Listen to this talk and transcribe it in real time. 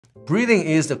Breathing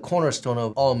is the cornerstone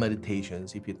of all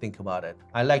meditations, if you think about it.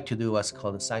 I like to do what's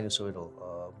called the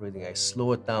sinusoidal breathing. I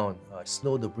slow it down. I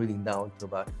slow the breathing down to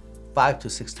about 5 to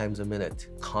 6 times a minute,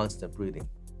 constant breathing,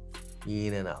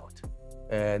 in and out.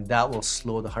 And that will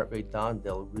slow the heart rate down.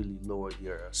 They'll really lower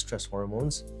your stress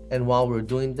hormones. And while we're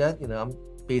doing that, I'm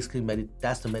basically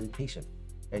that's the meditation.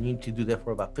 And you need to do that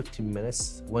for about 15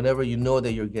 minutes. Whenever you know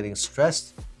that you're getting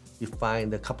stressed, you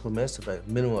find a couple of minutes, about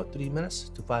a minimum of 3 minutes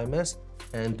to 5 minutes,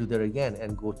 and do that again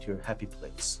and go to your happy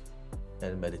place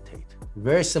and meditate.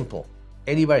 Very simple.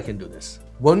 Anybody can do this.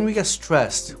 When we get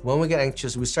stressed, when we get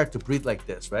anxious, we start to breathe like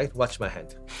this, right? Watch my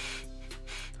hand.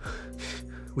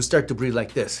 We start to breathe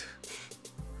like this.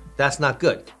 That's not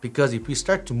good, because if we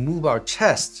start to move our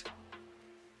chest,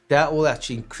 that will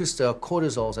actually increase the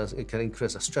cortisol, and it can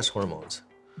increase the stress hormones.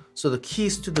 So the key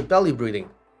is to the belly breathing.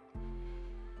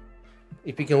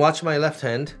 If you can watch my left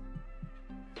hand,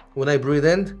 when I breathe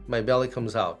in, my belly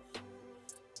comes out.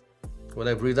 When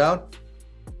I breathe out,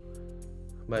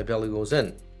 my belly goes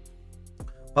in.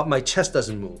 But my chest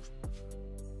doesn't move.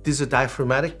 This is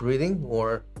diaphragmatic breathing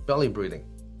or belly breathing.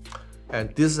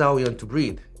 And this is how we want to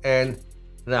breathe. And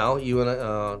now you want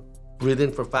to breathe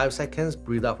in for 5 seconds,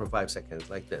 breathe out for 5 seconds,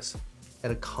 like this,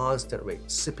 at a constant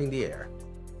rate, sipping the air.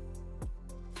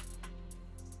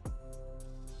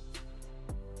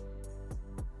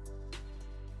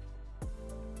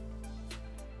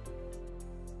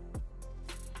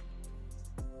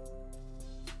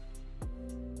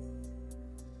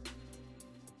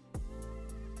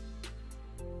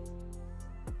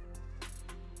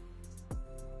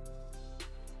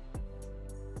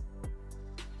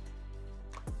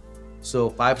 So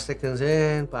 5 seconds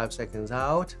in, 5 seconds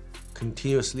out,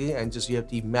 continuously, and you have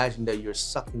to imagine that you're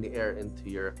sucking the air into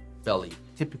your belly.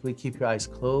 Typically keep your eyes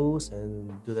closed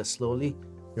and do that slowly.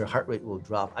 Your heart rate will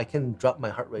drop. I can drop my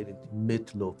heart rate into mid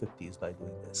to low 50s by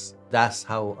doing this. That's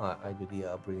how I do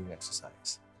the breathing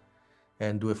exercise.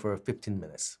 And do it for 15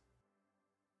 minutes.